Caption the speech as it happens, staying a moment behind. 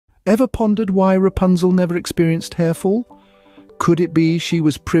Ever pondered why Rapunzel never experienced hair fall? Could it be she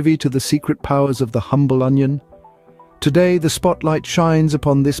was privy to the secret powers of the humble onion? Today, the spotlight shines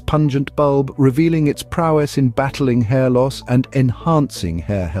upon this pungent bulb, revealing its prowess in battling hair loss and enhancing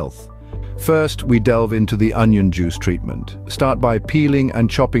hair health. First, we delve into the onion juice treatment. Start by peeling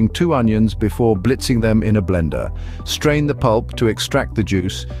and chopping 2 onions before blitzing them in a blender. Strain the pulp to extract the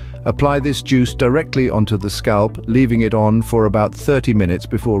juice. Apply this juice directly onto the scalp, leaving it on for about 30 minutes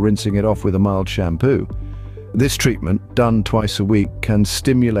before rinsing it off with a mild shampoo. This treatment, done twice a week, can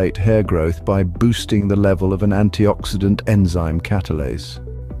stimulate hair growth by boosting the level of an antioxidant enzyme catalase.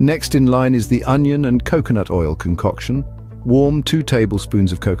 Next in line is the onion and coconut oil concoction. Warm 2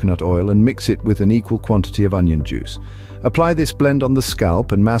 tablespoons of coconut oil and mix it with an equal quantity of onion juice. Apply this blend on the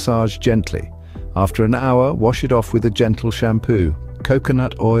scalp and massage gently. After an hour, wash it off with a gentle shampoo.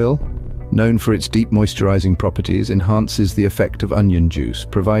 Coconut oil, known for its deep moisturizing properties, enhances the effect of onion juice,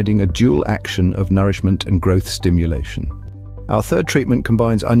 providing a dual action of nourishment and growth stimulation. Our third treatment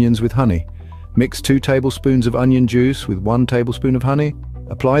combines onions with honey. Mix 2 tablespoons of onion juice with 1 tablespoon of honey.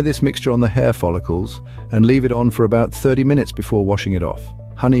 Apply this mixture on the hair follicles and leave it on for about 30 minutes before washing it off.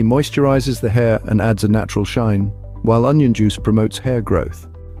 Honey moisturizes the hair and adds a natural shine, while onion juice promotes hair growth.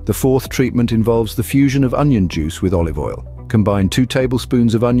 The fourth treatment involves the fusion of onion juice with olive oil. Combine 2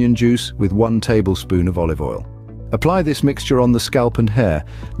 tablespoons of onion juice with 1 tablespoon of olive oil. Apply this mixture on the scalp and hair,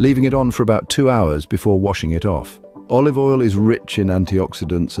 leaving it on for about 2 hours before washing it off. Olive oil is rich in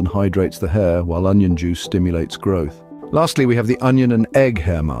antioxidants and hydrates the hair, while onion juice stimulates growth. Lastly, we have the onion and egg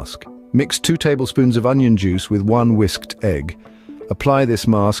hair mask. Mix 2 tablespoons of onion juice with 1 whisked egg. Apply this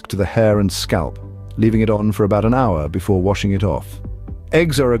mask to the hair and scalp, leaving it on for about an hour before washing it off.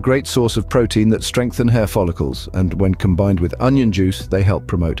 Eggs are a great source of protein that strengthen hair follicles, and when combined with onion juice, they help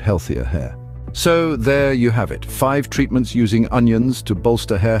promote healthier hair. So there you have it, 5 treatments using onions to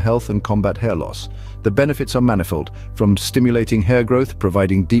bolster hair health and combat hair loss. The benefits are manifold, from stimulating hair growth,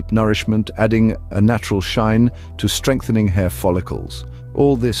 providing deep nourishment, adding a natural shine, to strengthening hair follicles.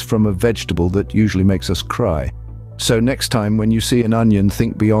 All this from a vegetable that usually makes us cry. So next time when you see an onion,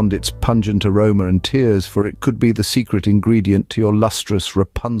 think beyond its pungent aroma and tears, for it could be the secret ingredient to your lustrous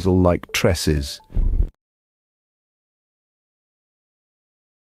Rapunzel-like tresses.